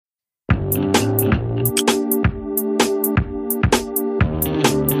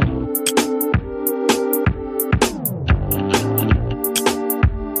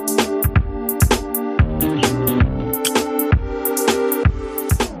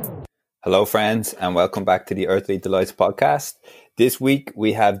Hello, friends, and welcome back to the Earthly Delights podcast. This week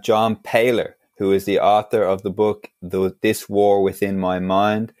we have John Poehler, who is the author of the book This War Within My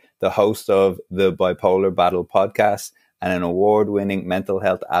Mind, the host of the Bipolar Battle podcast, and an award-winning mental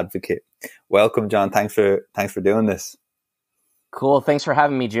health advocate. Welcome, John. Thanks for doing this. Cool. Thanks for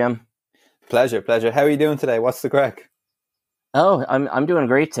having me, Jim. Pleasure. How are you doing today? What's the crack? Oh, I'm doing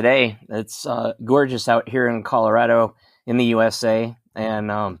great today. It's gorgeous out here in Colorado, in the USA,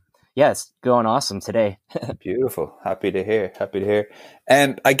 and yeah, it's going awesome today. Beautiful. Happy to hear.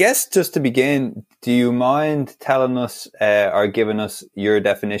 And I guess just to begin, do you mind telling us or giving us your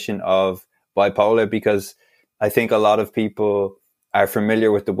definition of bipolar? Because I think a lot of people are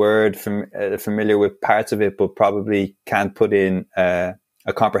familiar with the word, familiar with parts of it, but probably can't put in a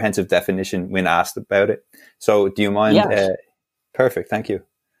comprehensive definition when asked about it. So do you mind? Yeah. Perfect. Thank you.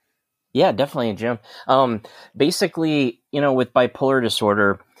 Yeah, definitely, Jim. Basically, with bipolar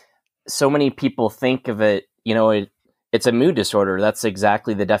disorder, so many people think of it, it's a mood disorder. That's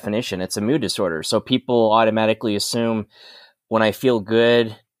exactly the definition. It's a mood disorder. So people automatically assume when I feel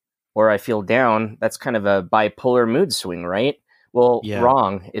good or I feel down, that's kind of a bipolar mood swing, right? Well, Yeah.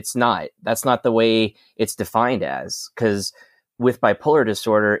 Wrong. It's not. That's not the way it's defined as, because with bipolar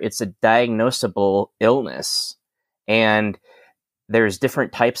disorder, it's a diagnosable illness. And there's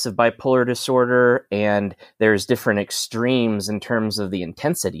different types of bipolar disorder, and there's different extremes in terms of the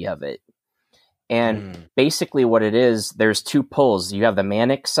intensity of it. And basically what it is, there's two poles. You have the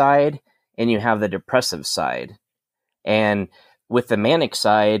manic side and you have the depressive side. And with the manic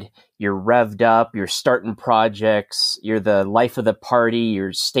side, you're revved up, you're starting projects, you're the life of the party,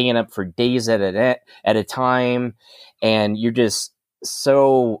 you're staying up for days at a time, and you're just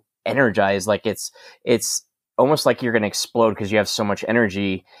so energized. Like it's almost like you're going to explode because you have so much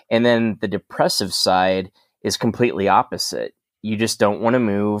energy. And then the depressive side is completely opposite. You just don't want to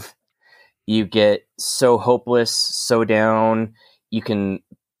move. You get so hopeless, so down. You can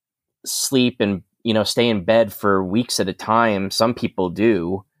sleep and, stay in bed for weeks at a time. Some people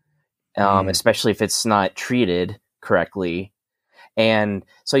do, especially if it's not treated correctly. And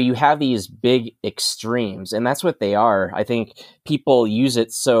so you have these big extremes, and that's what they are. I think people use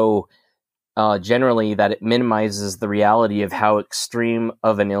it so generally that it minimizes the reality of how extreme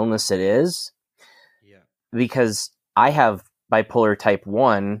of an illness it is. Yeah. Because I have bipolar type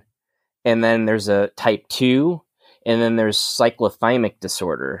 1, and then there's a type 2, and then there's cyclothymic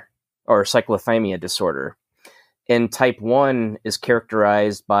disorder or cyclothymia disorder. And type 1 is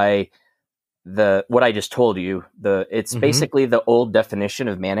characterized by what I just told you. It's basically the old definition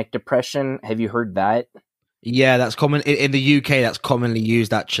of manic depression. Have you heard that? Yeah, that's common in the UK. That's commonly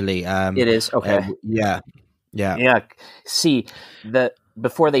used, actually. It is okay. Yeah. See,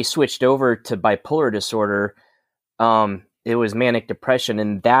 before they switched over to bipolar disorder, it was manic depression,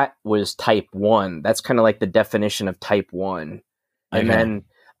 and that was type 1. That's kind of like the definition of type 1. And then,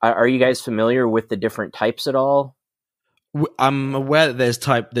 are you guys familiar with the different types at all? I'm aware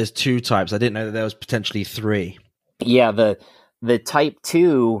that there's two types. I didn't know that there was potentially three. Yeah, the type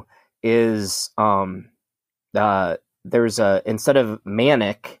 2 is there's instead of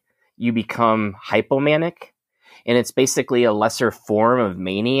manic, you become hypomanic, and it's basically a lesser form of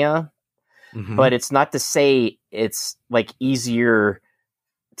mania. But it's not to say it's like easier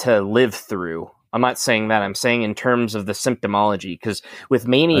to live through. I'm not saying that. I'm saying in terms of the symptomology, because with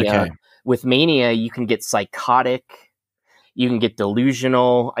mania, you can get psychotic, you can get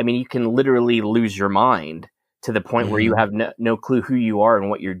delusional. I mean, you can literally lose your mind to the point where you have no clue who you are and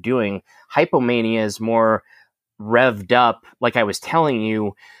what you're doing. Hypomania is more revved up, like I was telling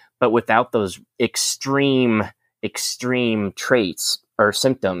you, but without those extreme traits or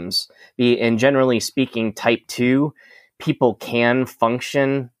symptoms. And generally speaking, type 2, people can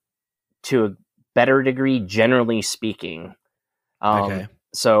function to a better degree, generally speaking.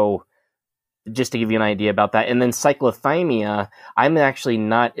 So just to give you an idea about that. And then cyclothymia, I'm actually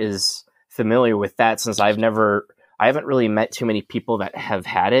not as familiar with that, since I haven't really met too many people that have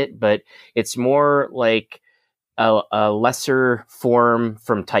had it, but it's more like a lesser form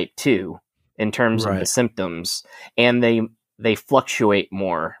from type 2 in terms of the symptoms, and they fluctuate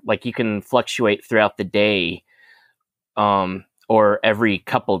more. Like you can fluctuate throughout the day, or every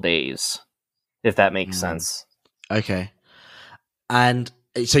couple days, if that makes sense. Okay. And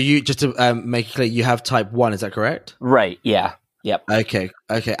so you, just to make it clear, you have type 1, is that correct? Right. Yeah. Yep. Okay.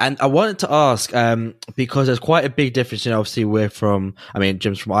 And I wanted to ask, because there's quite a big difference. Obviously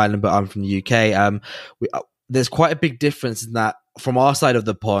Jim's from Ireland, but I'm from the UK. There's quite a big difference in that from our side of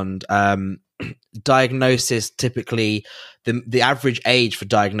the pond. Diagnosis, typically the average age for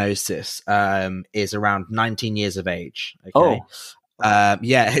diagnosis is around 19 years of age. Okay.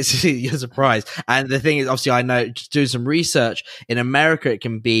 Yeah, you're surprised. And the thing is, obviously, I know just doing some research in America, it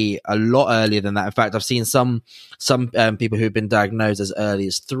can be a lot earlier than that. In fact, I've seen some people who've been diagnosed as early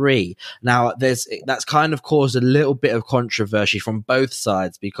as 3. Now, that's kind of caused a little bit of controversy from both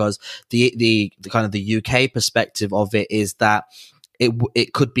sides, because the kind of the UK perspective of it is that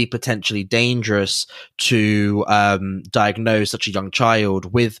it could be potentially dangerous to diagnose such a young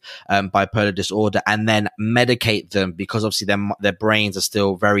child with bipolar disorder and then medicate them, because obviously their brains are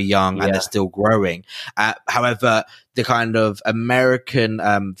still very young and they're still growing. However, the kind of American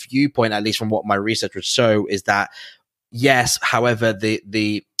viewpoint, at least from what my research would show, is that yes, however,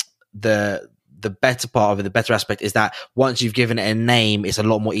 the better part of it, the better aspect is that once you've given it a name, it's a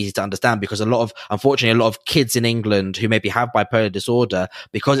lot more easy to understand, because unfortunately, a lot of kids in England who maybe have bipolar disorder,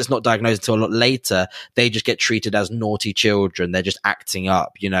 because it's not diagnosed until a lot later, they just get treated as naughty children. They're just acting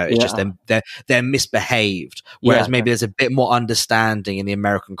up, it's just they're misbehaved. Whereas maybe there's a bit more understanding in the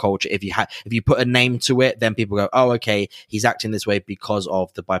American culture. If you put a name to it, then people go, oh, okay, he's acting this way because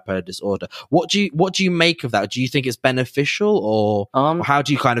of the bipolar disorder. What do you make of that? Do you think it's beneficial, or how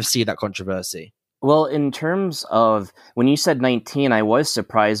do you kind of see that controversy? Well, in terms of when you said 19, I was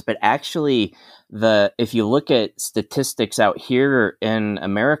surprised, but actually if you look at statistics out here in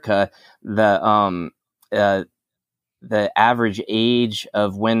America, the average age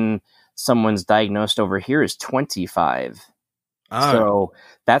of when someone's diagnosed over here is 25. Oh. So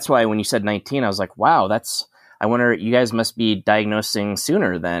that's why when you said 19, I was like, wow, I wonder, you guys must be diagnosing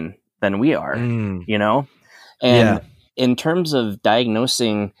sooner than we are, And in terms of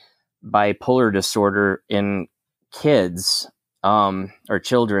diagnosing bipolar disorder in kids or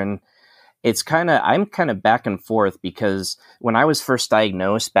children, I'm kind of back and forth, because when I was first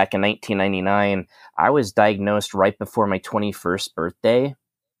diagnosed back in 1999, I was diagnosed right before my 21st birthday.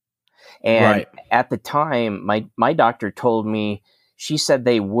 And at the time, my doctor told me, she said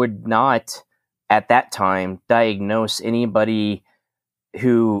they would not at that time diagnose anybody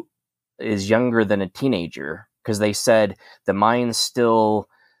who is younger than a teenager, because they said the mind's still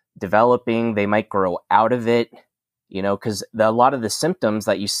developing, they might grow out of it, because a lot of the symptoms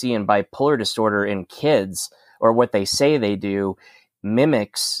that you see in bipolar disorder in kids, or what they say they do,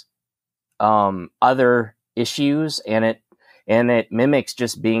 mimics other issues, and it mimics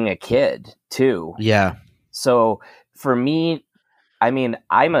just being a kid too. Yeah. So for me, I mean,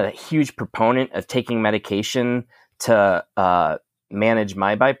 I'm a huge proponent of taking medication to manage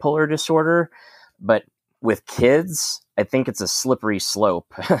my bipolar disorder, but with kids, I think it's a slippery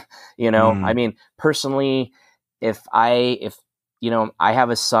slope. I mean, personally, if I have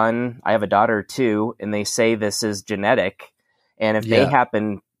a son, I have a daughter too, and they say this is genetic, and if they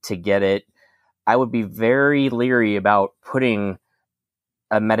happen to get it, I would be very leery about putting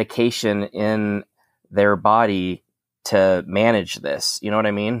a medication in their body to manage this. You know what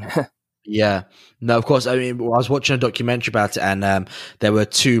I mean? Yeah, no, of course. I mean, I was watching a documentary about it, and there were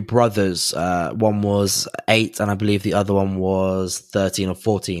 2 brothers. One was 8, and I believe the other one was 13 or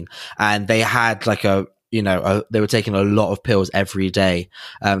 14. And they had like they were taking a lot of pills every day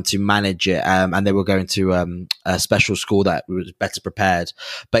to manage it, and they were going to a special school that was better prepared.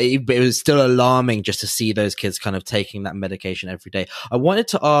 But it was still alarming just to see those kids kind of taking that medication every day. I wanted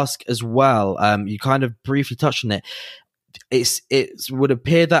to ask as well. You kind of briefly touched on it. It would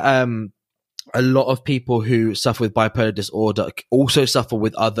appear that a lot of people who suffer with bipolar disorder also suffer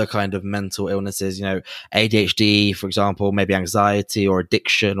with other kind of mental illnesses, ADHD, for example, maybe anxiety or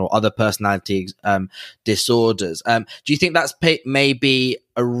addiction or other personality disorders. Do you think that's maybe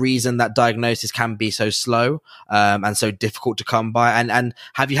a reason that diagnosis can be so slow and so difficult to come by? And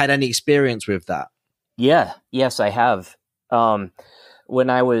have you had any experience with that? Yes, I have. When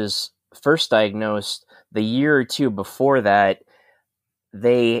I was first diagnosed, the year or 2 before that,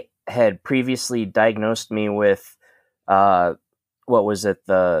 they had previously diagnosed me with what was it?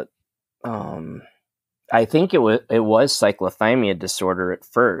 I think it was cyclothymia disorder at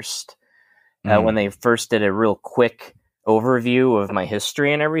first. When they first did a real quick overview of my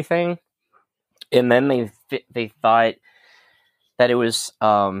history and everything, and then they thought that it was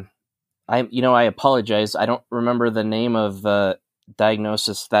I apologize, I don't remember the name of the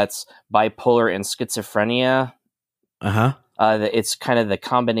diagnosis. That's bipolar and schizophrenia. It's kind of the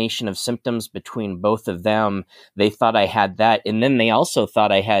combination of symptoms between both of them. They thought I had that, and then they also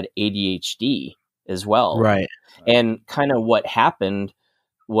thought I had ADHD as well. Right. And kind of what happened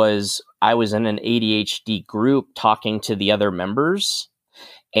was I was in an ADHD group talking to the other members,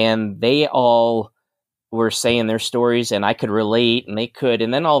 and they all were saying their stories, and I could relate, and they could.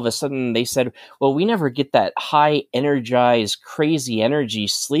 And then all of a sudden they said, well, we never get that high energized, crazy energy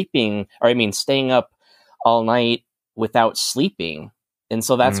staying up all night without sleeping. And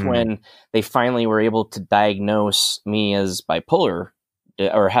so that's when they finally were able to diagnose me as bipolar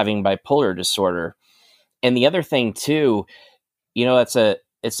or having bipolar disorder. And the other thing too, it's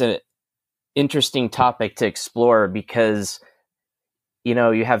a interesting topic to explore because, you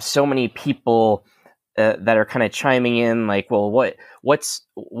have so many people that are kind of chiming in like, well,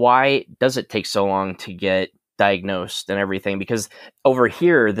 why does it take so long to get diagnosed and everything? Because over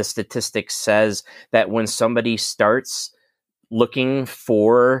here, the statistics says that when somebody starts looking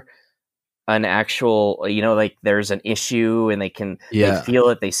for an actual, like there's an issue and they feel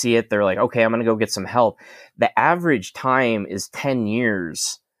it, they see it, they're like, okay, I'm going to go get some help. The average time is 10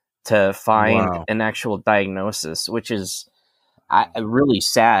 years to find an actual diagnosis, which is really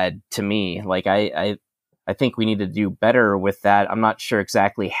sad to me. Like I think we need to do better with that. I'm not sure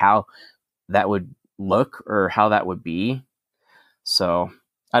exactly how that would look or how that would be. So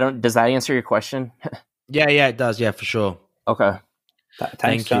does that answer your question? Yeah, it does. Yeah, for sure. Okay.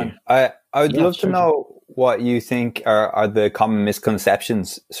 Thanks, John. I would love to know what you think are the common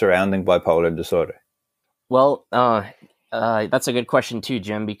misconceptions surrounding bipolar disorder. Well, that's a good question too,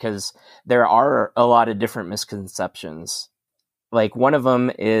 Jim, because there are a lot of different misconceptions. Like one of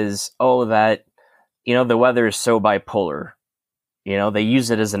them is, that, the weather is so bipolar. They use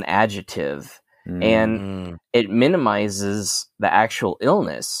it as an adjective and it minimizes the actual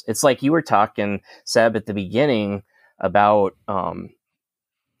illness. It's like you were talking, Seb, at the beginning about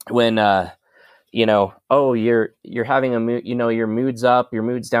when you're having a mood, your mood's up, your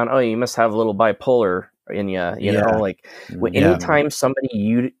mood's down. Oh, you must have a little bipolar in you. You know, like anytime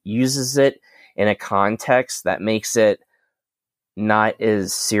somebody uses it in a context that makes it not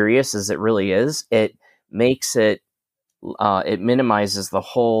as serious as it really is, it makes it minimizes the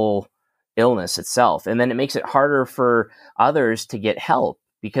whole illness itself, and then it makes it harder for others to get help,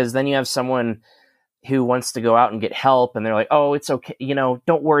 because then you have someone who wants to go out and get help and they're like, oh, it's okay,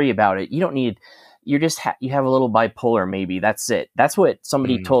 don't worry about it, you don't need, you have a little bipolar, maybe that's it. That's what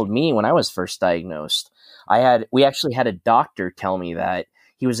somebody told me when I was first diagnosed. We actually had a doctor tell me that.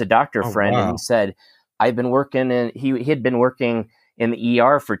 He was a doctor friend. And he said, I've been working, and he had been working in the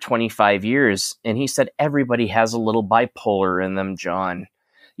ER for 25 years. And he said, everybody has a little bipolar in them, John.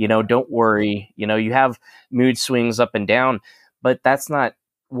 Don't worry. You have mood swings up and down, but that's not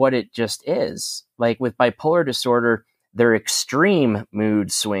what it just is. Like with bipolar disorder, they're extreme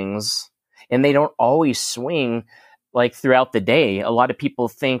mood swings, and they don't always swing like throughout the day. A lot of people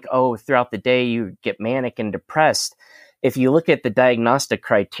think, throughout the day you get manic and depressed. If you look at the diagnostic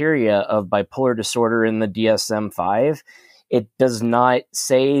criteria of bipolar disorder in the DSM-5, it does not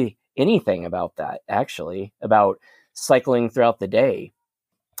say anything about that, actually, about cycling throughout the day.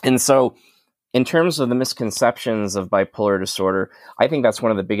 And so in terms of the misconceptions of bipolar disorder, I think that's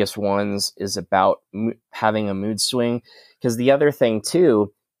one of the biggest ones, is about having a mood swing. Because the other thing,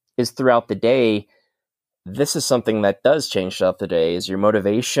 too, is throughout the day, this is something that does change throughout the day, is your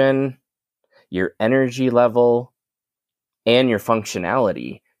motivation, your energy level, and your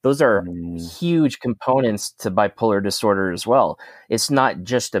functionality. Those are huge components to bipolar disorder as well. It's not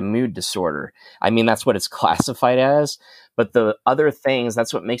just a mood disorder. I mean, that's what it's classified as. But the other things,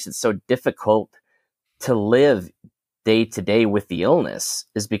 that's what makes it so difficult to live day to day with the illness,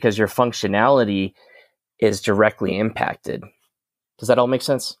 is because your functionality is directly impacted. Does that all make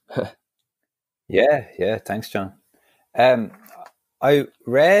sense? Yeah. Thanks, John. I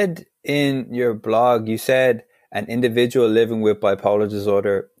read in your blog, you said an individual living with bipolar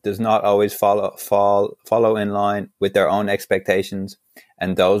disorder does not always follow in line with their own expectations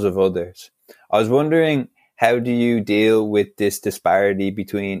and those of others. I was wondering, how do you deal with this disparity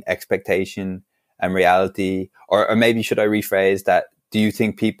between expectation and reality? Or maybe should I rephrase that? Do you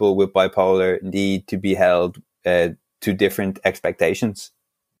think people with bipolar need to be held to different expectations?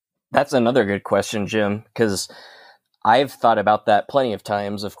 That's another good question, Jim, because I've thought about that plenty of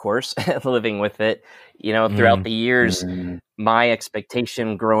times, of course, living with it. Throughout the years, my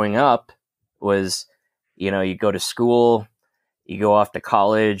expectation growing up was, you go to school, you go off to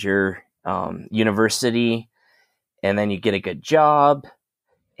college or university, and then you get a good job,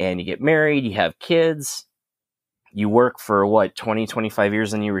 and you get married, you have kids, you work for 20, 25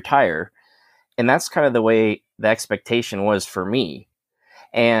 years, and you retire. And that's kind of the way the expectation was for me.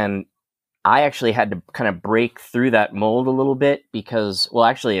 And I actually had to kind of break through that mold a little bit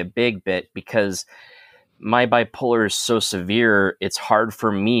actually a big bit, because my bipolar is so severe, it's hard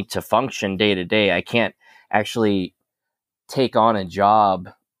for me to function day to day. I can't actually take on a job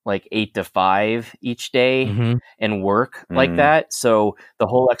like 8 to 5 each day and work like that. So the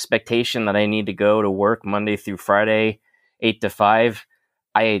whole expectation that I need to go to work Monday through Friday, 8 to 5,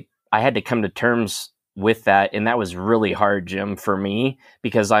 I had to come to terms with that, and that was really hard, Jim, for me,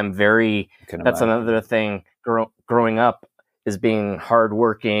 because that's imagine. another thing growing up, is being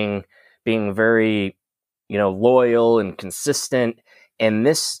hardworking, being very, loyal and consistent, and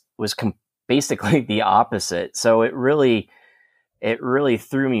this was basically the opposite. So it really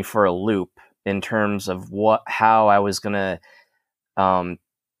threw me for a loop in terms of how I was going to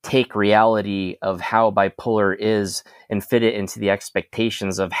take reality of how bipolar is and fit it into the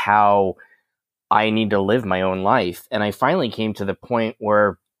expectations of how I need to live my own life. And I finally came to the point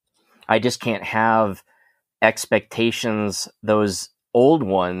where I just can't have expectations, those old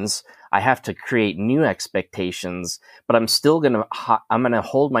ones. I have to create new expectations, but I'm going to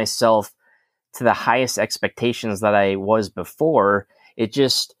hold myself to the highest expectations that I was before.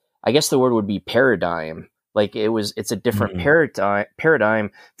 I guess the word would be paradigm. Like it's a different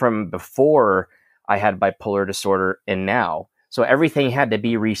paradigm from before I had bipolar disorder and now. So everything had to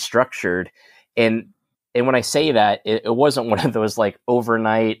be restructured. And when I say that, it wasn't one of those like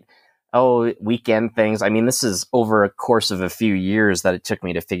overnight, weekend things. I mean, this is over a course of a few years that it took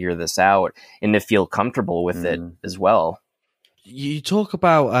me to figure this out and to feel comfortable with it as well. You talk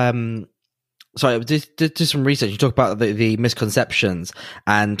about sorry, did some research. You talk about the misconceptions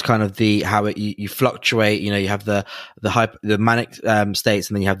and kind of how you fluctuate. You have the manic states,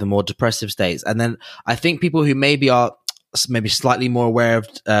 and then you have the more depressive states. And then I think people who maybe are slightly more aware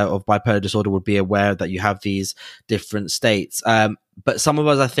of bipolar disorder would be aware that you have these different states. But some of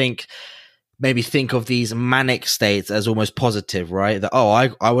us, I think, maybe think of these manic states as almost positive, right? That,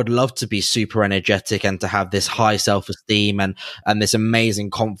 I would love to be super energetic and to have this high self-esteem and this amazing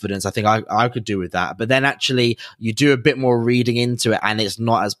confidence. I think I could do with that. But then actually you do a bit more reading into it and it's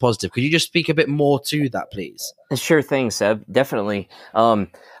not as positive. Could you just speak a bit more to that, please? Sure thing, Seb. Definitely.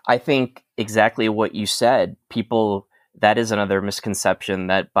 I think exactly what you said. That is another misconception,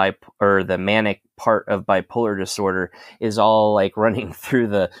 that the manic part of bipolar disorder is all like running through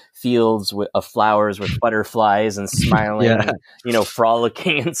the fields of flowers with butterflies and smiling,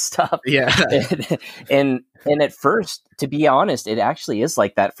 frolicking and stuff. Yeah. and at first, to be honest, it actually is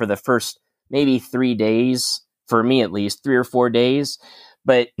like that for the first maybe 3 days, for me at least, 3 or 4 days.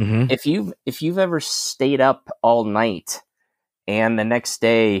 But if you've ever stayed up all night and the next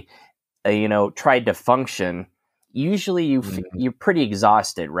day, tried to function, usually you're pretty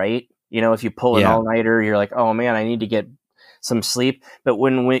exhausted, right? If you pull an all-nighter, you're like, oh man, I need to get some sleep. But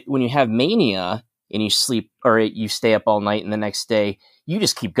when you have mania and you sleep, or you stay up all night and the next day, you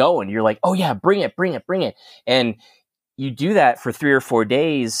just keep going. You're like, oh yeah, bring it. And you do that for 3 or 4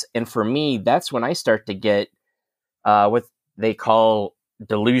 days. And for me, that's when I start to get what they call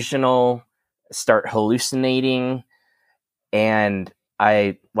delusional, start hallucinating. And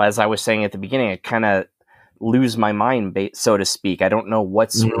as I was saying at the beginning, I kind of lose my mind, so to speak. I don't know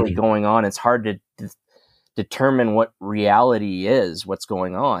what's really going on. It's hard to determine what reality is, what's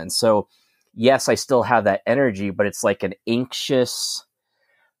going on. So yes, I still have that energy, but it's like an anxious,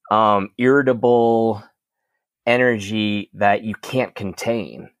 irritable energy that you can't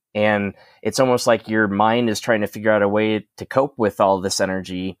contain. And it's almost like your mind is trying to figure out a way to cope with all this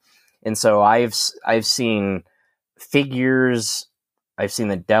energy. And so I've seen figures, I've seen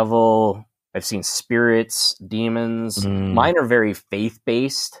the devil, I've seen spirits, demons. Mine are very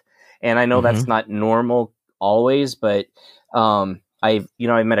faith-based, and I know that's not normal always, but I've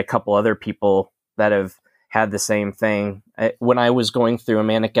met a couple other people that have had the same thing. When I was going through a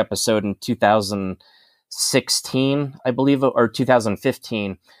manic episode in 2016, I believe, or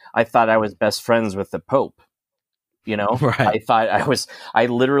 2015, I thought I was best friends with the Pope. Right. I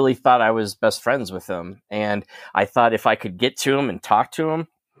literally thought I was best friends with him, and I thought if I could get to him and talk to him,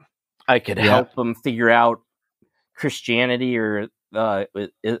 I could help them figure out Christianity or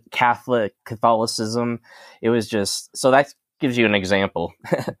Catholicism. It was just, so that gives you an example.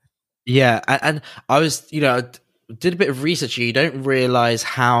 Yeah, and I was, did a bit of research. You don't realize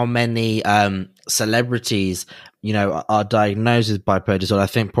how many celebrities, are diagnosed with bipolar disorder. I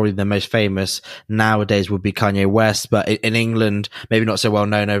think probably the most famous nowadays would be Kanye West, but in England, maybe not so well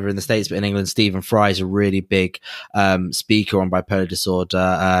known over in the States, but in England, Stephen Fry is a really big speaker on bipolar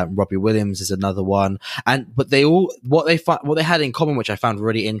disorder. Robbie Williams is another one, but they all what they had in common, which I found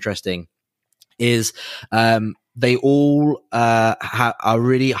really interesting, is they all are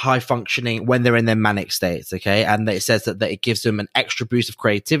really high functioning when they're in their manic states, okay? And it says that it gives them an extra boost of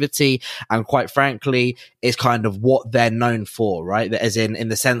creativity, and quite frankly, is kind of what they're known for, right? As in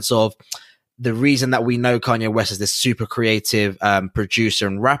the sense of the reason that we know Kanye West is this super creative producer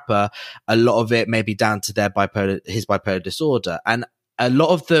and rapper, a lot of it may be down to his bipolar disorder. And a lot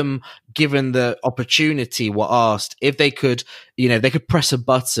of them, given the opportunity, were asked if they could, they could press a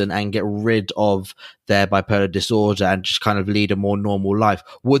button and get rid of their bipolar disorder and just kind of lead a more normal life.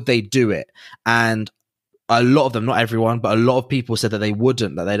 Would they do it? And a lot of them, not everyone, but a lot of people said that they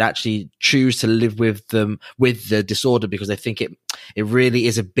wouldn't, that they'd actually choose to live with the disorder, because they think it really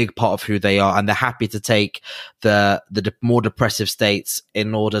is a big part of who they are, and they're happy to take the more depressive states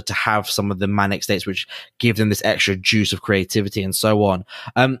in order to have some of the manic states, which give them this extra juice of creativity and so on.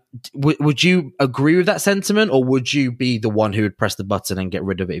 Would you agree with that sentiment, or would you be the one who would press the button and get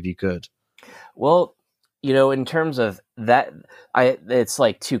rid of it if you could? Well, in terms of that, it's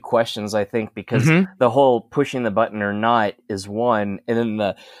like two questions, I think, because the whole pushing the button or not is one, and then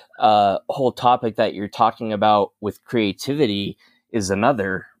the whole topic that you're talking about with creativity is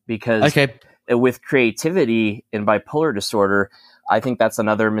another, because with creativity in bipolar disorder, I think that's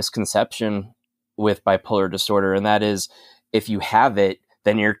another misconception with bipolar disorder, and that is, if you have it,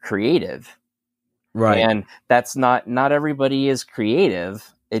 then you're creative. Right. And that's not everybody is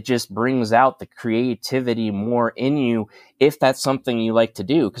creative. It just brings out the creativity more in you if that's something you like to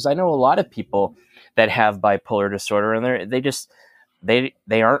do. Because I know a lot of people that have bipolar disorder, and they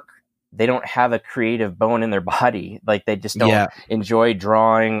don't have a creative bone in their body. Like, they just don't enjoy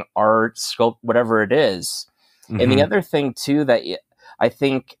drawing, art, sculpt, whatever it is. And the other thing too that I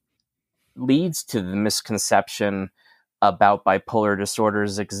think leads to the misconception about bipolar disorder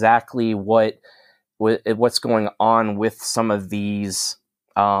is exactly what's going on with some of these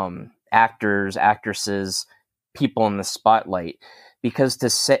actors, actresses, people in the spotlight, because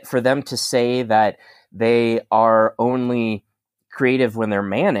for them to say that they are only creative when they're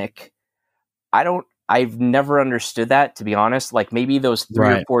manic, I've never understood that, to be honest. Like, maybe those 3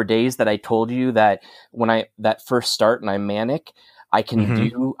 or 4 days that I told you that when that first start and I'm manic, I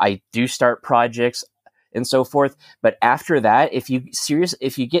do start projects and so forth. But after that, if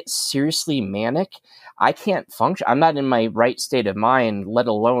you get seriously manic, I can't function. I'm not in my right state of mind, let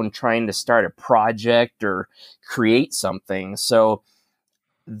alone trying to start a project or create something. So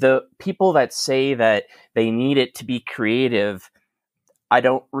the people that say that they need it to be creative, I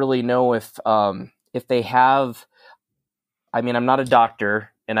don't really know if they have. I mean, I'm not a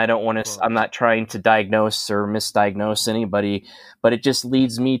doctor, and I don't want to. I'm not trying to diagnose or misdiagnose anybody, but it just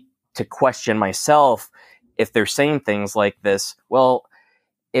leads me to question myself if they're saying things like this. Well,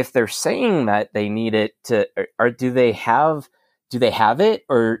 if they're saying that they need it to, or do they have it,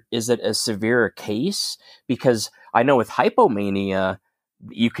 or is it a severe case? Because I know with hypomania,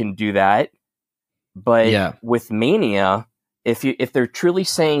 you can do that, but with mania, if they're truly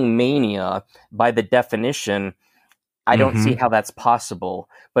saying mania by the definition, I don't see how that's possible.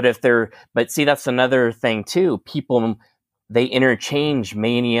 But see, that's another thing too. People, they interchange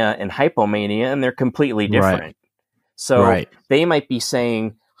mania and hypomania, and they're completely different. Right. So they might be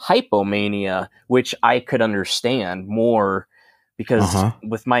saying hypomania, which I could understand more, because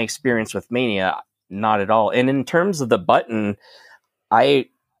with my experience with mania, not at all. And in terms of the button, I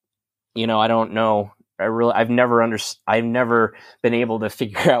don't know. I've never been able to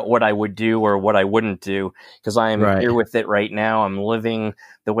figure out what I would do or what I wouldn't do, because I am here with it right now. I'm living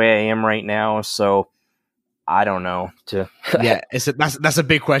the way I am right now. So I don't know. That's a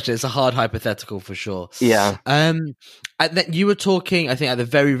big question. It's a hard hypothetical for sure. Yeah. And then you were talking, I think at the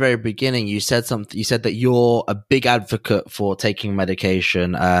very, very beginning, you said something. You said that you're a big advocate for taking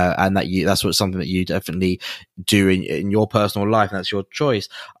medication, and that's something that you definitely do in your personal life, and that's your choice.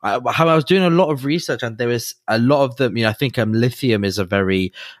 I was doing a lot of research, and there is a lot of them. I think lithium is a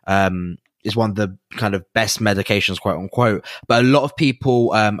very is one of the kind of best medications, quote unquote. But a lot of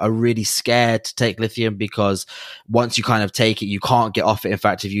people are really scared to take lithium, because once you kind of take it, you can't get off it. In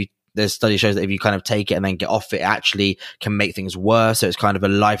fact, there's study shows that if you kind of take it and then get off it, it actually can make things worse. So it's kind of a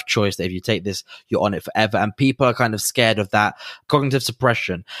life choice that if you take this, you're on it forever. And people are kind of scared of that cognitive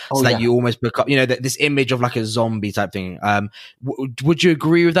suppression. That you almost become, this image of like a zombie type thing. Would you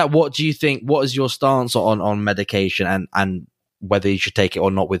agree with that? What do you think? What is your stance on medication and whether you should take it or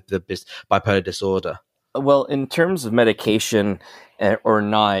not with the bipolar disorder? Well, in terms of medication or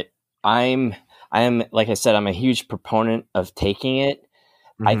not, I am, like I said, I'm a huge proponent of taking it.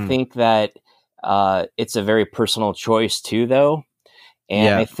 I think that it's a very personal choice too, though.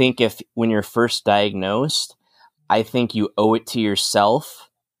 And I think when you're first diagnosed, I think you owe it to yourself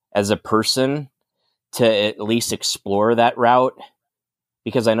as a person to at least explore that route.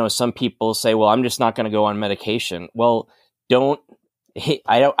 Because I know some people say, well, I'm just not going to go on medication. Well,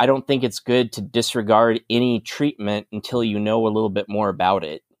 I don't think it's good to disregard any treatment until you know a little bit more about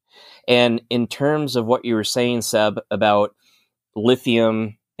it. And in terms of what you were saying, Seb, about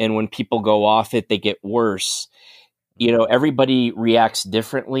lithium, and when people go off it, they get worse. everybody reacts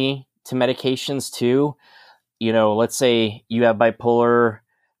differently to medications too. Let's say you have bipolar,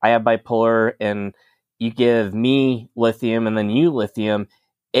 I have bipolar, and you give me lithium and then you lithium.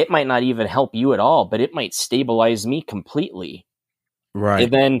 It might not even help you at all, but it might stabilize me completely. Right.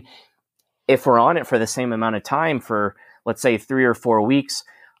 And then if we're on it for the same amount of time, for let's say 3 or 4 weeks,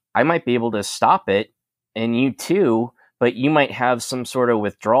 I might be able to stop it, and you too, but you might have some sort of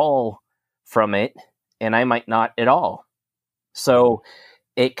withdrawal from it, and I might not at all. So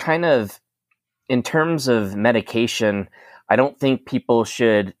it kind of, in terms of medication, I don't think people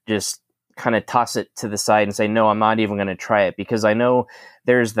should just kind of toss it to the side and say, no, I'm not even going to try it, because I know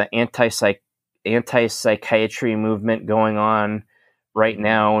there's the anti-psychiatry movement going on right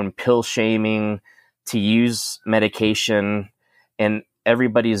now, and pill shaming to use medication, and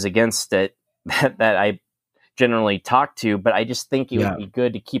everybody's against it that I generally talk to. But I just think it would be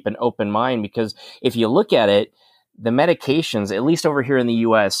good to keep an open mind, because if you look at it, the medications, at least over here in the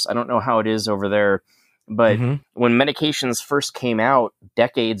US, I don't know how it is over there, but when medications first came out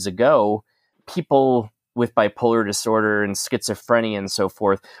decades ago, people with bipolar disorder and schizophrenia and so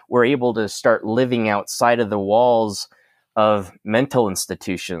forth were able to start living outside of the walls of mental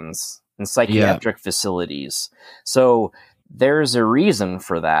institutions and psychiatric facilities. So there's a reason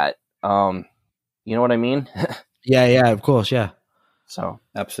for that. You know what I mean? Yeah, of course, yeah. So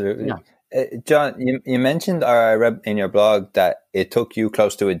absolutely. Yeah. John, you mentioned, or I read in your blog, that it took you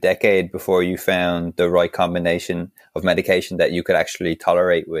close to a decade before you found the right combination of medication that you could actually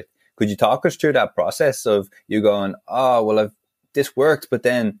tolerate with. Could you talk us through that process of you going, oh, well, this works, but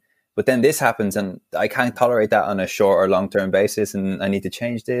then this happens and I can't tolerate that on a short or long-term basis and I need to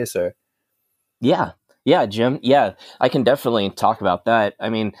change this? Or Yeah, Jim. Yeah, I can definitely talk about that. I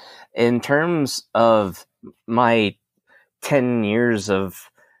mean, in terms of my 10 years of,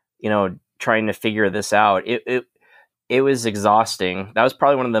 trying to figure this out, it was exhausting. That was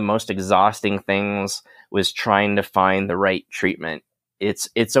probably one of the most exhausting things, was trying to find the right treatment.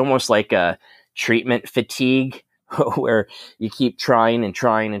 It's almost like a treatment fatigue where you keep trying and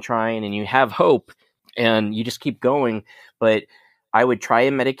trying and trying, and you have hope and you just keep going. But I would try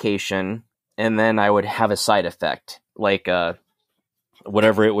a medication and then I would have a side effect, like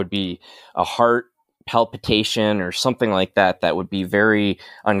whatever it would be, a heart palpitation or something like that, that would be very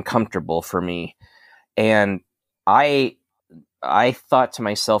uncomfortable for me. And I thought to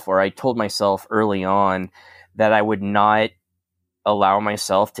myself, or I told myself early on, that I would not allow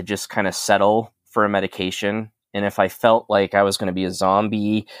myself to just kind of settle for a medication. And if I felt like I was going to be a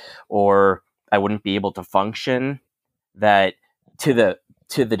zombie or I wouldn't be able to function, that to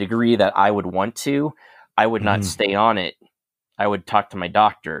the degree that I would want to, I would not stay on it. I would talk to my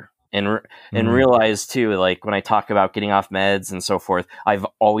doctor and realize too, like when I talk about getting off meds and so forth, I've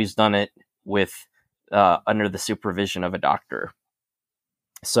always done it with under the supervision of a doctor.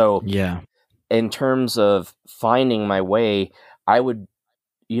 So in terms of finding my way, I would,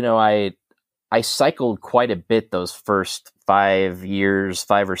 I cycled quite a bit those first 5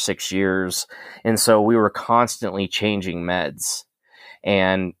 or 6 years. And so we were constantly changing meds,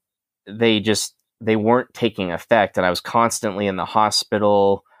 and they weren't taking effect. And I was constantly in the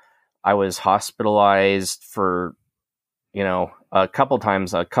hospital. I was hospitalized for, a couple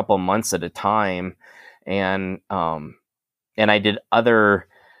times, a couple months at a time. And I did other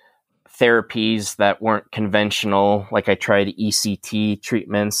therapies that weren't conventional. Like I tried ECT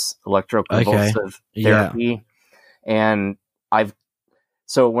treatments, electroconvulsive therapy. And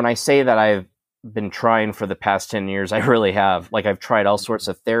so when I say that I've been trying for the past 10 years, I really have. Like I've tried all sorts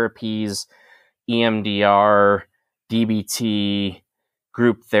of therapies, EMDR, DBT,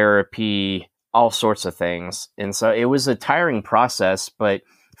 group therapy, all sorts of things. And so it was a tiring process, but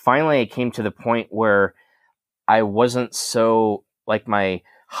finally I came to the point where I wasn't so, like, my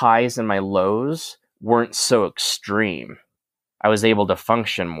highs and my lows weren't so extreme. I was able to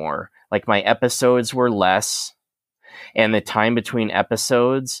function more. Like my episodes were less, and the time between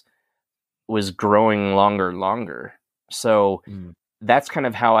episodes was growing longer. So that's kind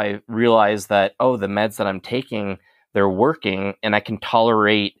of how I realized that, the meds that I'm taking, they're working and I can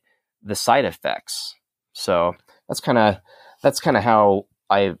tolerate the side effects. So that's kind of how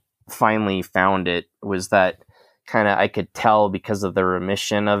I finally found it, was that kind of I could tell because of the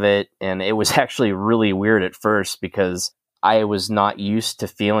remission of it. And it was actually really weird at first because I was not used to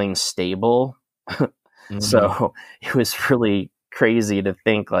feeling stable. So it was really crazy to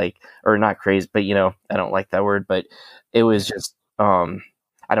think, like, or not crazy, but I don't like that word, but it was just,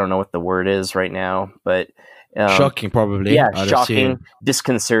 I don't know what the word is right now, but shocking, probably. Yeah, shocking,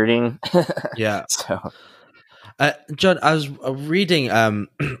 disconcerting. Yeah. So John, I was reading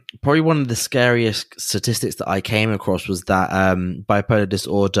probably one of the scariest statistics that I came across was that bipolar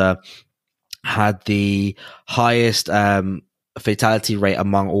disorder had the highest fatality rate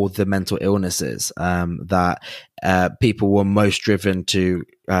among all the mental illnesses, that people were most driven to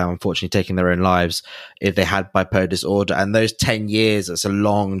unfortunately taking their own lives if they had bipolar disorder. And those 10 years, it's a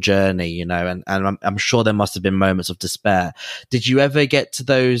long journey, you know, and I'm sure there must have been moments of despair. Did you ever get to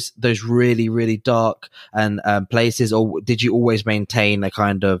those really, really dark and places, or did you always maintain a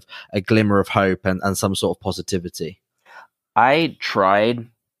kind of a glimmer of hope and some sort of positivity? I tried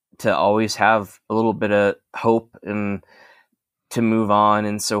to always have a little bit of hope and to move on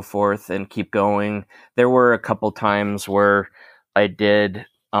and so forth and keep going. There were a couple times where I did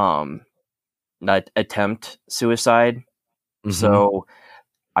attempt suicide. Mm-hmm. So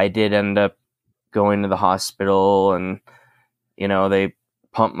I did end up going to the hospital, and you know, they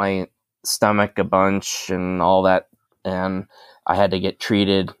pumped my stomach a bunch and all that, and I had to get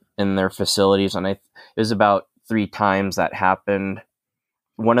treated in their facilities, and it was about 3 times that happened.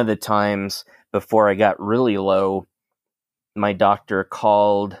 One of the times before I got really low, my doctor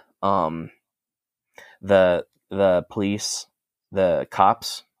called the police, the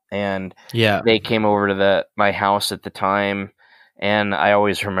cops, and they came over to my house at the time. And I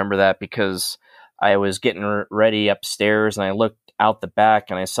always remember that because I was getting ready upstairs and I looked out the back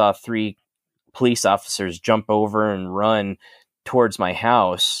and I saw 3 police officers jump over and run towards my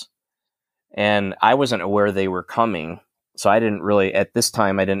house. And I wasn't aware they were coming. So I didn't really, at this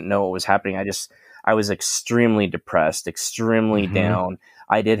time, I didn't know what was happening. I was extremely depressed, extremely down.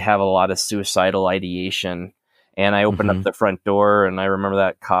 I did have a lot of suicidal ideation. And I opened up the front door, and I remember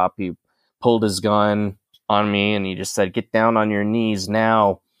that cop, he pulled his gun on me and he just said, "Get down on your knees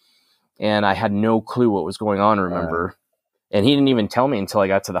now." And I had no clue what was going on, remember. And he didn't even tell me until I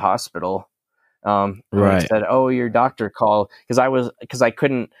got to the hospital. He said, "Oh, your doctor called," because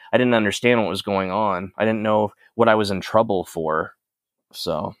I didn't understand what was going on. I didn't know what I was in trouble for.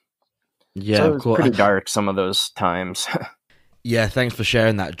 So it was pretty dark some of those times. Yeah, thanks for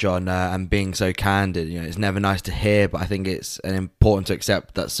sharing that, John, and being so candid. You know, it's never nice to hear, but I think it's important to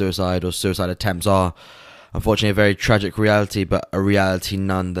accept that suicide or suicide attempts are, unfortunately, a very tragic reality, but a reality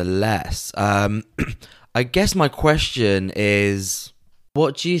nonetheless. I guess my question is,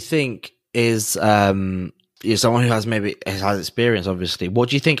 what do you think is someone who has experience, obviously, what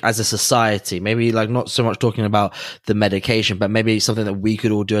do you think as a society, maybe like not so much talking about the medication, but maybe something that we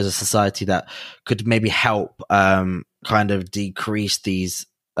could all do as a society that could maybe help kind of decrease these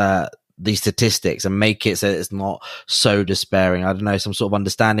statistics and make it so that it's not so despairing? I don't know, some sort of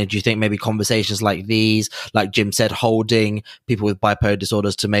understanding. Do you think maybe conversations like these, like Jim said, holding people with bipolar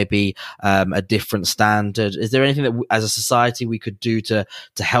disorders to maybe a different standard? Is there anything that as a society we could do to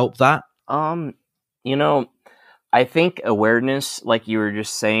help that? You know, I think awareness, like you were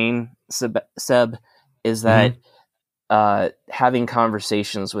just saying, Seb, is that having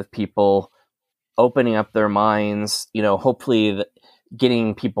conversations with people, opening up their minds, you know, hopefully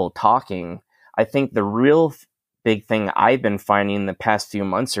getting people talking. I think the real big thing I've been finding the past few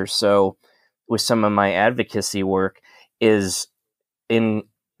months or so with some of my advocacy work is in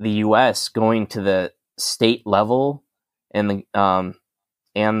the U.S. going to the state level and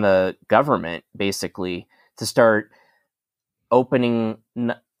the government, basically, to start opening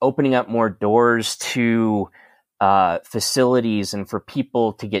up more doors to facilities and for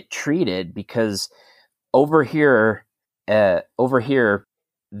people to get treated, because over here,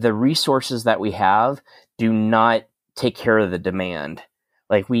 the resources that we have do not take care of the demand.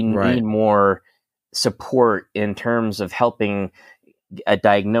 Like, we need more support in terms of helping a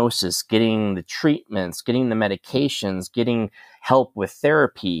diagnosis, getting the treatments, getting the medications, getting help with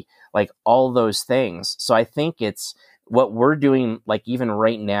therapy, like all those things. So I think it's what we're doing, like even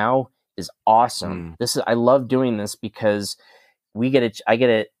right now, is awesome. I love doing this because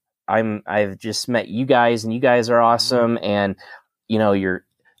I've just met you guys, and you guys are awesome. And, you know, your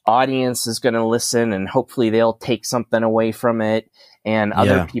audience is going to listen, and hopefully they'll take something away from it, and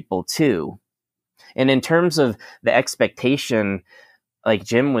other people too. And in terms of the expectation, like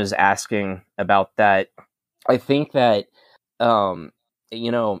Jim was asking about that, I think that,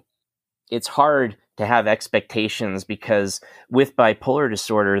 you know, it's hard to have expectations because with bipolar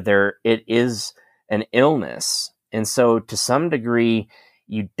disorder, it is an illness. And so to some degree,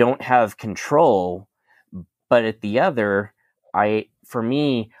 you don't have control. But at the other, I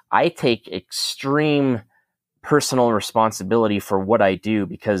take extreme personal responsibility for what I do,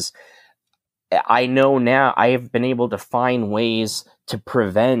 because I know now I have been able to find ways to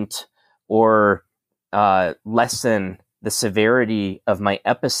prevent or lessen the severity of my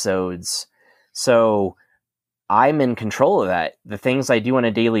episodes. So I'm in control of that, the things I do on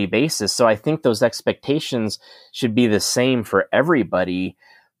a daily basis. So I think those expectations should be the same for everybody,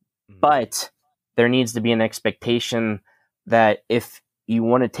 but there needs to be an expectation that if you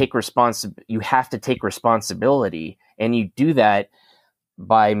want to take you have to take responsibility, and you do that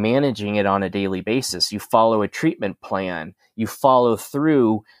by managing it on a daily basis. You follow a treatment plan. You follow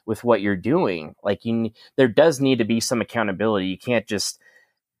through with what you're doing. Like there does need to be some accountability. You can't just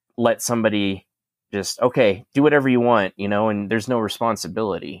let somebody just, okay, do whatever you want, and there's no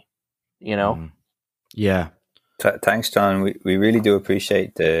responsibility, Yeah. Thanks, John. We really do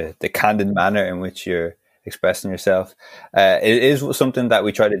appreciate the candid manner in which you're expressing yourself. It is something that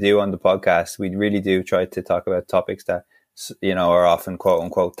we try to do on the podcast. We really do try to talk about topics that, are often quote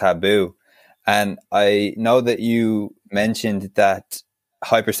unquote taboo. And I know that you mentioned that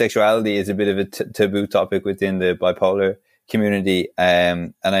hypersexuality is a bit of a taboo topic within the bipolar community.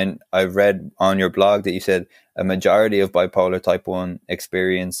 And I've read on your blog that you said a majority of bipolar type 1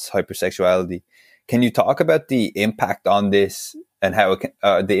 experience hypersexuality. Can you talk about the impact on this and how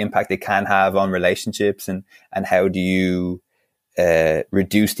the impact it can have on relationships, and how do you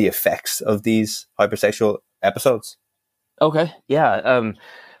reduce the effects of these hypersexual episodes? Okay. Yeah.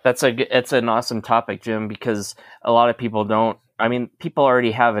 It's an awesome topic, Jim, because a lot of people people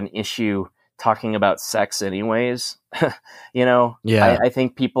already have an issue talking about sex anyways. Yeah. I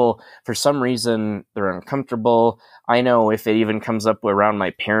think people, for some reason, they're uncomfortable. I know if it even comes up around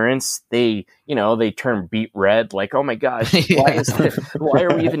my parents, they turn beet red, like, oh my gosh, why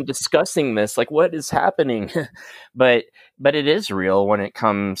are we even discussing this? Like, what is happening? But it is real when it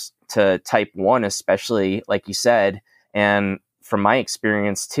comes to type 1, especially, like you said. And from my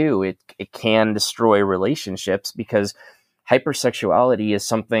experience too, it can destroy relationships, because hypersexuality is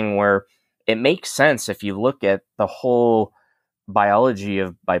something where it makes sense if you look at the whole biology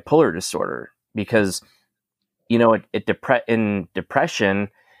of bipolar disorder, because in depression,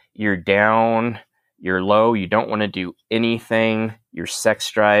 you're down, you're low, you don't want to do anything, your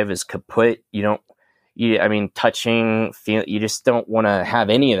sex drive is kaput, touching, you just don't want to have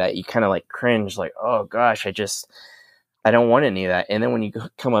any of that. You kind of like cringe, like, oh gosh, I don't want any of that. And then when you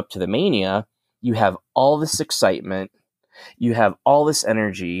come up to the mania, you have all this excitement, you have all this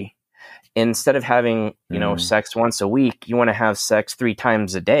energy. Instead of having, sex once a week, you want to have sex 3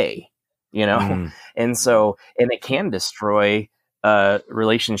 times a day, And so, and it can destroy a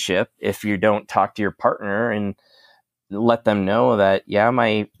relationship if you don't talk to your partner and let them know that, yeah,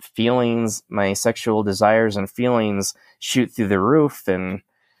 my feelings, my sexual desires and feelings shoot through the roof, and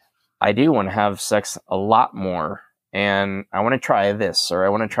I do want to have sex a lot more, and I want to try this, or I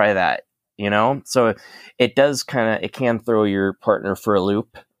want to try that, So it can throw your partner for a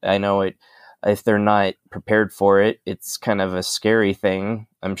loop. I know if they're not prepared for it, it's kind of a scary thing,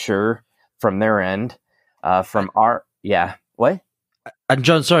 I'm sure, from their end. What? And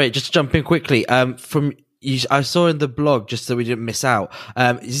John, sorry, just to jump in quickly. From you, I saw in the blog, just so we didn't miss out.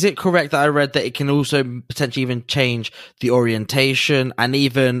 Is it correct that I read that it can also potentially even change the orientation, and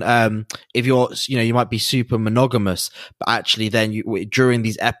even if you might be super monogamous, but actually then during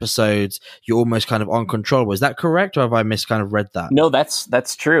these episodes you're almost kind of uncontrollable. Is that correct, or have I read that? No,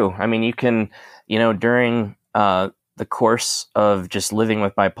 that's true. I mean, you can, during the course of just living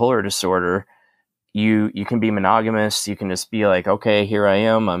with bipolar disorder, you can be monogamous. You can just be like, okay, here I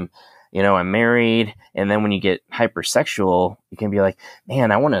am. I'm married. And then when you get hypersexual, you can be like,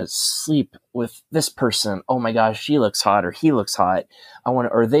 man, I want to sleep with this person. Oh my gosh, she looks hot, or he looks hot.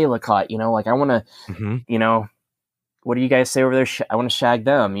 Or they look hot. Like I want to, what do you guys say over there? I want to shag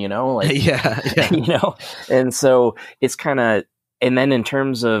them, Yeah. And so it's kind of, and then in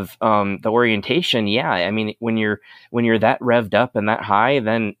terms of the orientation, yeah, I mean, when you're that revved up and that high,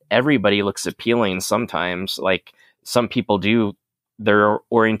 then everybody looks appealing sometimes. Like some people do, their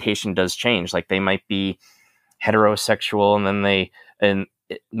orientation does change. Like they might be heterosexual and then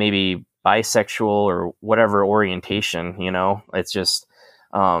maybe bisexual or whatever orientation, it's just,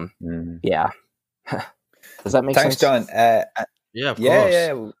 yeah. Does that make sense? Thanks, John. Yeah, of course.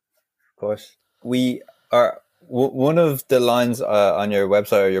 Yeah, of course. We are one of the lines on your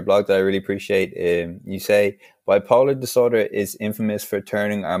website or your blog that I really appreciate. You say bipolar disorder is infamous for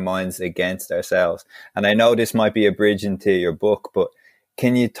turning our minds against ourselves. And I know this might be a bridge into your book, but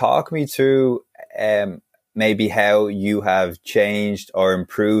can you talk me through maybe how you have changed or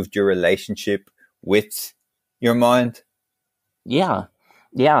improved your relationship with your mind? Yeah.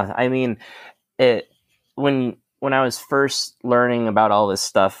 I mean, when I was first learning about all this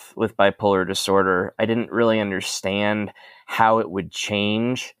stuff with bipolar disorder, I didn't really understand how it would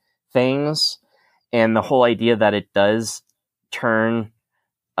change things, and the whole idea that it does turn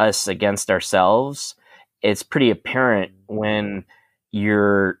us against ourselves. it's pretty apparent when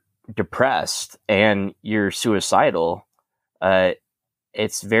you're depressed and you're suicidal.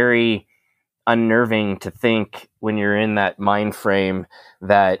 It's very unnerving to think when you're in that mind frame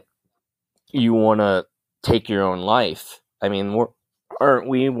that you want to take your own life. I mean, aren't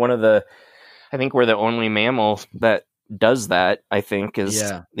we one of the, I think we're the only mammal that does that, I think, is,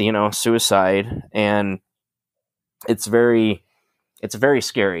 suicide. And it's very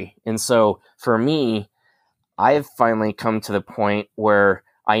scary. And so for me, I've finally come to the point where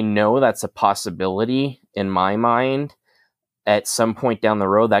I know that's a possibility in my mind at some point down the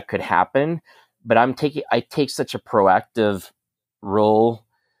road that could happen. But I take such a proactive role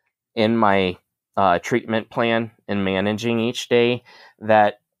in my treatment plan and managing each day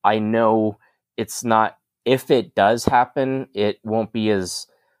that I know it's not, if it does happen, it won't be as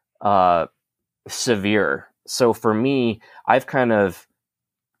severe. So for me, I've kind of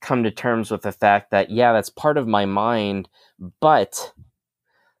come to terms with the fact that, yeah, that's part of my mind, but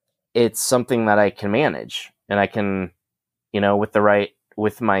it's something that I can manage, and I can,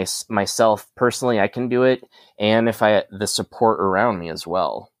 with myself personally, I can do it. And if the support around me as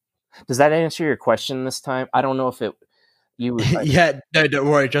well. Does that answer your question this time? I don't know if you. Yeah, no, don't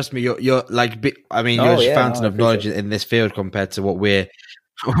worry. Trust me. You're like, I mean, Oh, you're a yeah, fountain I of knowledge appreciate it. in this field compared to what we're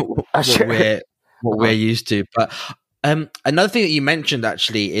Sure. what we're used to. But another thing that you mentioned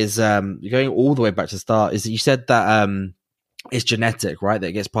actually is going all the way back to the start, is that you said that it's genetic, right? That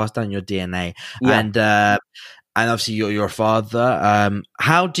it gets passed down in your DNA, Yeah. and obviously you're a father.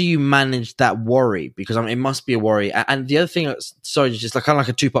 How do you manage that worry? Because it must be a worry. And the other thing, sorry, just like kind of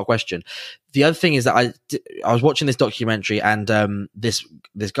like a two-part question. The other thing is that I was watching this documentary, and this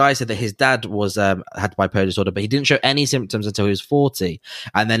guy said that his dad was had bipolar disorder, but he didn't show any symptoms until he was 40,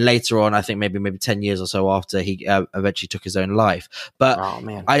 and then later on, I think maybe 10 years or so after, he eventually took his own life. But oh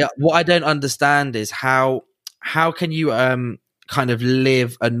man, what I don't understand is how can you kind of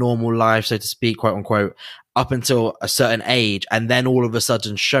live a normal life, so to speak, quote unquote, up until a certain age, and then all of a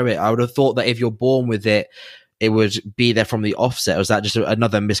sudden show it. I would have thought that if you're born with it, it would be there from the offset. Or is that just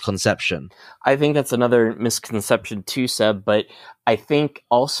another misconception? I think that's another misconception too, Seb. But I think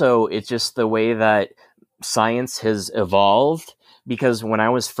also it's just the way that science has evolved. Because when I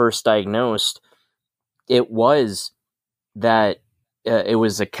was first diagnosed, it was that it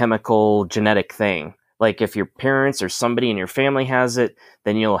was a chemical genetic thing. Like if your parents or somebody in your family has it,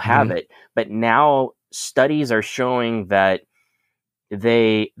 then you'll have it. But now studies are showing that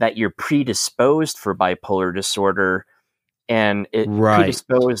you're predisposed for bipolar disorder, and it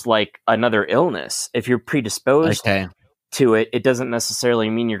predisposed like another illness. If you're predisposed to it, it doesn't necessarily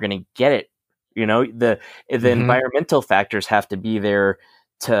mean you're going to get it. The environmental factors have to be there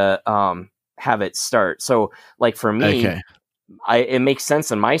to have it start. So like for me, it makes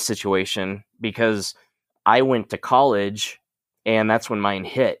sense in my situation because I went to college and that's when mine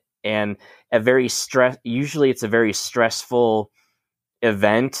hit. And usually it's a very stressful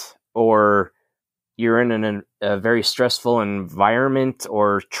event, or you're in a very stressful environment,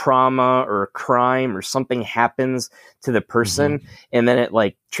 or trauma or crime or something happens to the person, and then it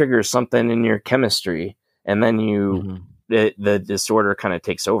like triggers something in your chemistry, and then the disorder kind of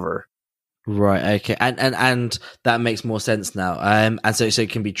takes over. Right. Okay. And that makes more sense now. And so it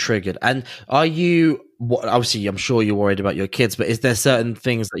can be triggered. And are you, obviously, I'm sure you're worried about your kids, but is there certain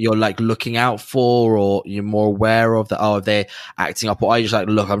things that you're like looking out for, or you're more aware of that? Oh, are they acting up? Or are you just like,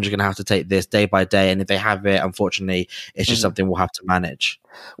 look, I'm just going to have to take this day by day. And if they have it, unfortunately, it's just something we'll have to manage.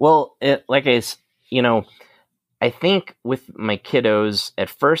 Well, I think with my kiddos,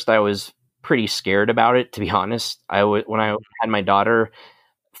 at first I was pretty scared about it, to be honest. When I had my daughter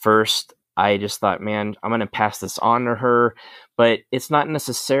first, I just thought, man, I'm going to pass this on to her, but it's not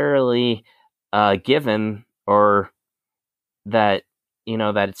necessarily given, or that,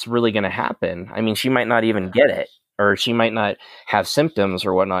 that it's really going to happen. I mean, she might not even get it, or she might not have symptoms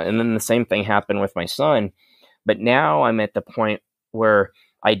or whatnot. And then the same thing happened with my son. But now I'm at the point where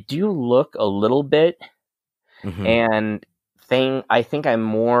I do look a little bit, and I think I'm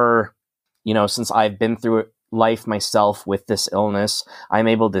more, since I've been through life myself with this illness, I'm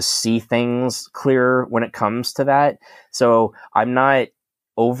able to see things clearer when it comes to that. So I'm not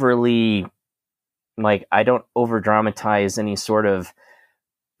overly, I don't over dramatize any sort of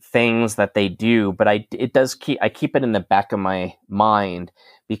things that they do, but I keep it in the back of my mind,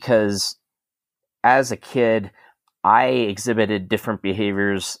 because as a kid, I exhibited different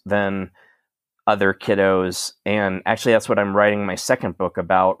behaviors than other kiddos. And actually that's what I'm writing my second book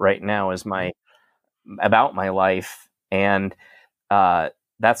about right now, is about my life. And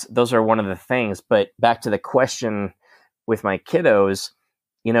those are one of the things. But back to the question with my kiddos,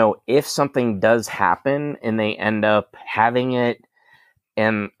 you know, if something does happen and they end up having it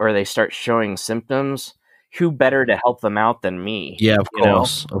or they start showing symptoms, who better to help them out than me? Yeah, of You know,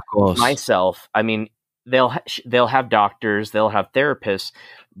 course, of course. myself. I mean, they'll have doctors, they'll have therapists,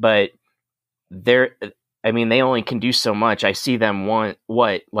 but they only can do so much. I see them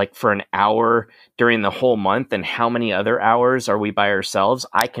like for an hour during the whole month, and how many other hours are we by ourselves?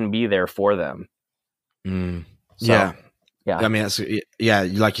 I can be there for them. So, yeah. I mean,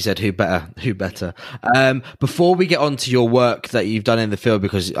 like you said, who better? Before we get on to your work that you've done in the field,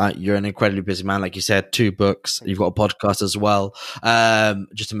 because you're an incredibly busy man, like you said, 2 books, you've got a podcast as well.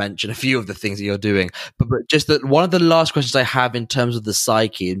 Just to mention a few of the things that you're doing, but just that one of the last questions I have in terms of the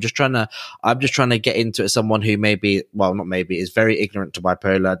psyche, I'm just trying to get into it. Someone who is very ignorant to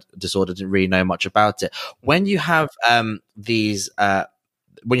bipolar disorder, didn't really know much about it. When you have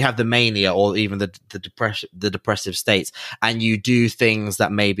when you have the mania or even the depressive states, and you do things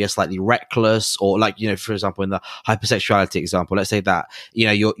that maybe are slightly reckless, or like, you know, for example, in the hypersexuality example, let's say that, you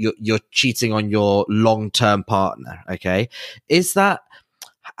know, you're cheating on your long-term partner. Okay.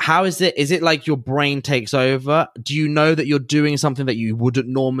 How is it? Is it like your brain takes over? Do you know that you're doing something that you wouldn't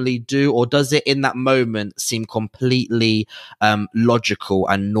normally do? Or does it in that moment seem completely logical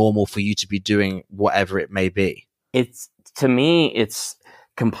and normal for you to be doing whatever it may be? To me, it's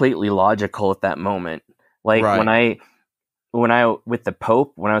completely logical at that moment. Like when I with the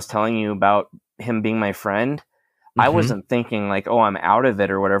Pope, when I was telling you about him being my friend, I wasn't thinking like, oh, I'm out of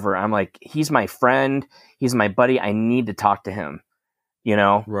it or whatever. I'm like, he's my friend, he's my buddy, I need to talk to him, you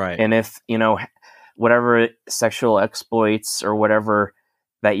know? Right. And if, you know, whatever sexual exploits or whatever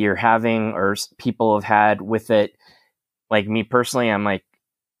that you're having or people have had with it, like me personally, I'm like,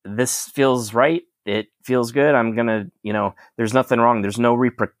 this feels right. It feels good. I'm gonna, you know, there's nothing wrong. There's no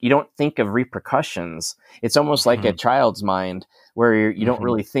you don't think of repercussions. It's almost like a child's mind where you don't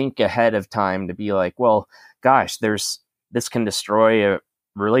really think ahead of time to be like, well, gosh, this can destroy a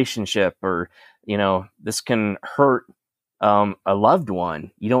relationship, or, you know, this can hurt a loved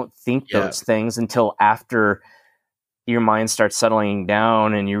one. You don't think those things until after your mind starts settling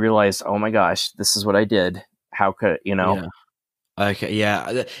down and you realize, oh my gosh, this is what I did. How could, you know? Yeah. Okay,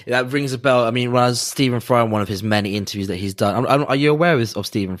 yeah, that rings a bell. I mean, when I was Stephen Fry in one of his many interviews that he's done, are you aware of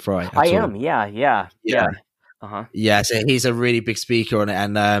Stephen Fry? I am, yeah. Yeah, so he's a really big speaker on it,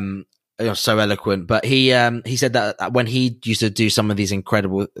 and you know, so eloquent. But he said that when he used to do some of these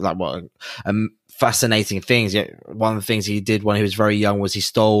incredible, fascinating things. Yeah, one of the things he did when he was very young was he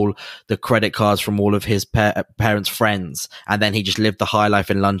stole the credit cards from all of his parents' friends, and then he just lived the high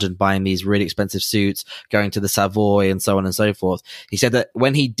life in London, buying these really expensive suits, going to the Savoy, and so on and so forth. He said that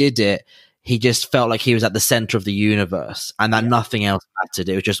when he did it, he just felt like he was at the center of the universe, and that nothing else mattered.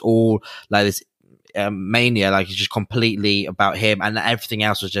 It was just all like this mania, like it's just completely about him, and everything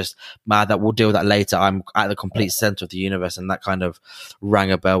else was just that we'll deal with that later. I'm at the complete center of the universe, and that kind of rang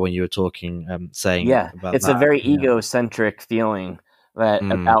a bell when you were talking, saying about it's that. A very egocentric feeling that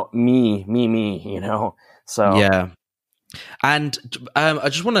about me, you know. So yeah, and I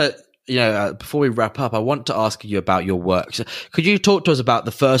just want to, before we wrap up, I want to ask you about your work. So could you talk to us about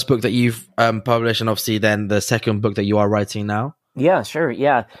the first book that you've published, and obviously then the second book that you are writing now? Yeah, sure.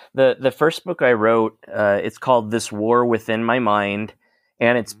 Yeah. The first book I wrote, it's called This War Within My Mind,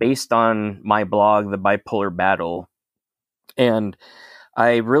 and it's based on my blog, The Bipolar Battle. And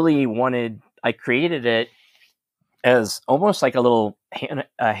I created it as almost like a little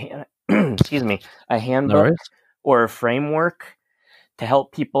a handbook or a framework to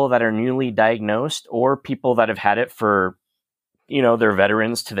help people that are newly diagnosed or people that have had it for, you know, they're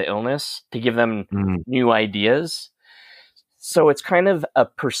veterans to the illness, to give them new ideas. So it's kind of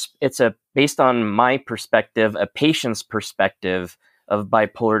based on my perspective, a patient's perspective of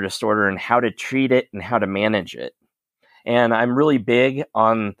bipolar disorder and how to treat it and how to manage it. And I'm really big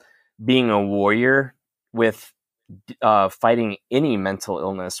on being a warrior with fighting any mental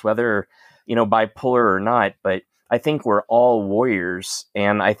illness, whether, you know, bipolar or not. But I think we're all warriors.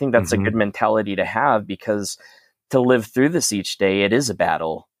 And I think that's a good mentality to have, because to live through this each day, it is a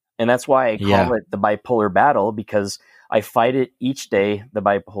battle. And that's why I call it the bipolar battle, because I fight it each day, the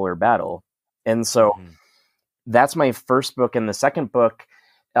bipolar battle. And so that's my first book. And the second book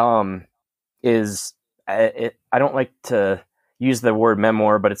is, I don't like to use the word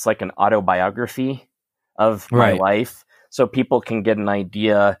memoir, but it's like an autobiography of my life. So people can get an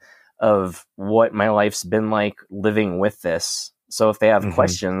idea of what my life's been like living with this. So if they have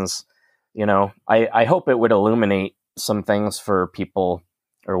questions, you know, I hope it would illuminate some things for people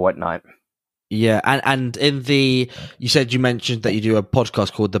or whatnot. Yeah, and you mentioned that you do a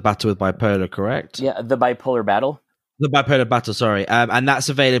podcast called The Battle with Bipolar, correct? Yeah, The Bipolar Battle. The Bipolar Battle, sorry. And that's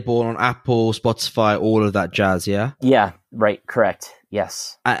available on Apple, Spotify, all of that jazz, yeah? Yeah, right, correct.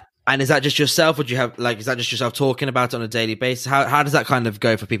 Yes. And is that just yourself, or do you have is that just yourself talking about it on a daily basis? How does that kind of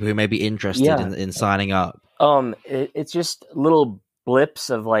go for people who may be interested in signing up? It's just little blips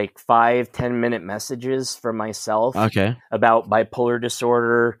of like 5-10 minute messages from myself about bipolar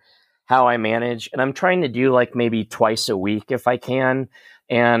disorder, how I manage, and I'm trying to do like maybe twice a week if I can.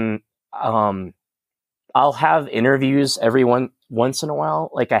 And I'll have interviews once in a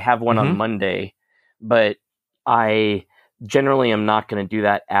while. Like I have one on Monday, but I generally am not going to do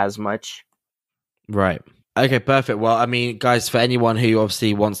that as much. Right. Okay, perfect. Well, I mean, guys, for anyone who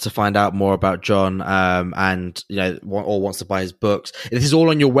obviously wants to find out more about John, and or wants to buy his books, this is all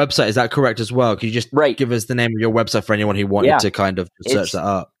on your website. Is that correct as well? Could you just give us the name of your website for anyone who wanted to kind of search that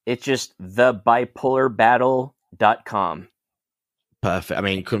up? It's just thebipolarbattle.com. Perfect. I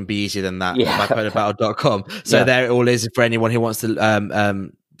mean, it couldn't be easier than that. Bipolarbattle.com. So there it all is for anyone who wants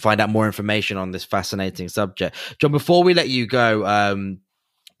to find out more information on this fascinating subject. John, before we let you go,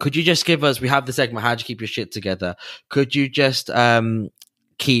 could you just give us, we have the segment, How'd You Keep Your Shit Together? Could you just kind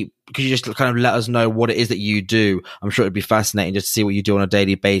of let us know what it is that you do? I'm sure it'd be fascinating just to see what you do on a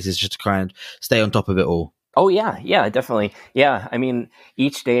daily basis, just to kind of stay on top of it all. Oh yeah, definitely. Yeah. I mean,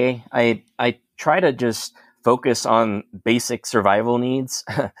 each day I try to just focus on basic survival needs.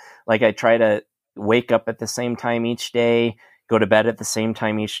 Like I try to wake up at the same time each day, go to bed at the same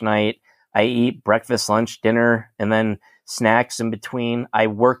time each night. I eat breakfast, lunch, dinner, and then snacks in between. I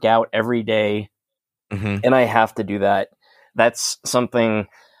work out every day, and I have to do that. That's something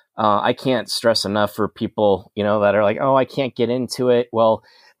I can't stress enough for people, that are like, oh, I can't get into it. Well,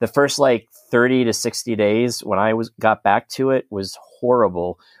 the first like 30 to 60 days when I got back to it was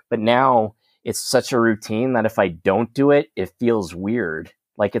horrible. But now it's such a routine that if I don't do it, it feels weird.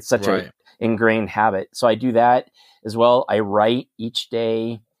 Like it's such an ingrained habit. So I do that as well. I write each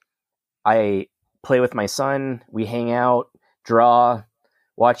day. I play with my son. We hang out, draw,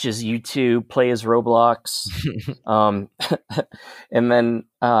 watch his YouTube, play his Roblox. And then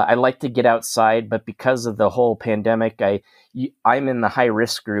I like to get outside, but because of the whole pandemic, I'm in the high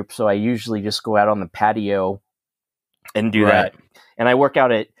risk group. So I usually just go out on the patio and do that. And I work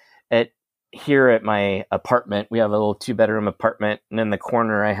out at here at my apartment. We have a little 2-bedroom apartment. And in the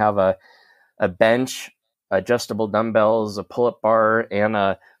corner, I have a bench, adjustable dumbbells, a pull-up bar, and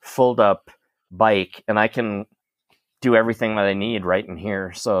a fold-up bike, and I can do everything that I need right in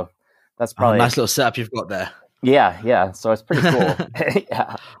here. So that's probably a nice little setup you've got there. Yeah. So it's pretty cool.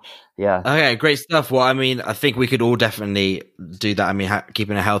 Yeah. Okay, great stuff. Well, I mean, I think we could all definitely do that. I mean,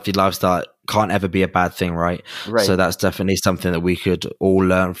 keeping a healthy lifestyle can't ever be a bad thing, right? So that's definitely something that we could all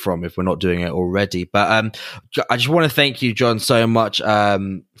learn from if we're not doing it already. But I just want to thank you, John, so much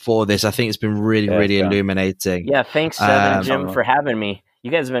for this. I think it's been really illuminating. Yeah, thanks, Seb and Jim, for having me. You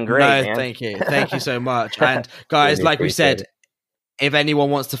guys have been great, man. Thank you. Thank you so much. And guys, like we said, if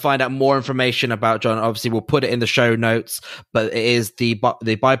anyone wants to find out more information about John, obviously we'll put it in the show notes, but it is the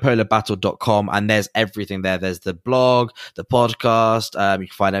bipolarbattle.com, and there's everything there. There's the blog, the podcast, you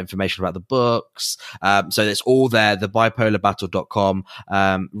can find out information about the books. So it's all there, the bipolarbattle.com.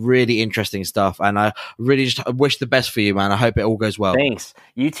 Really interesting stuff. And I really just wish the best for you, man. I hope it all goes well. Thanks.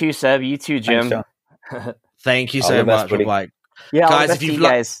 You too, Seb. You too, Jim. Thanks, Thank you so much. Yeah, guys, if you've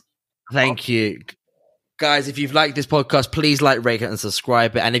guys. Thank you. Guys, if you've liked this podcast, please like, rate it, and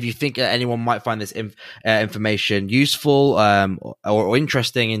subscribe it. And if you think anyone might find this information useful or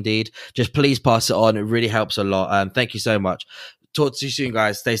interesting indeed, just please pass it on. It really helps a lot. Thank you so much. Talk to you soon,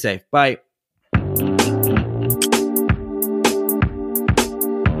 guys. Stay safe. Bye.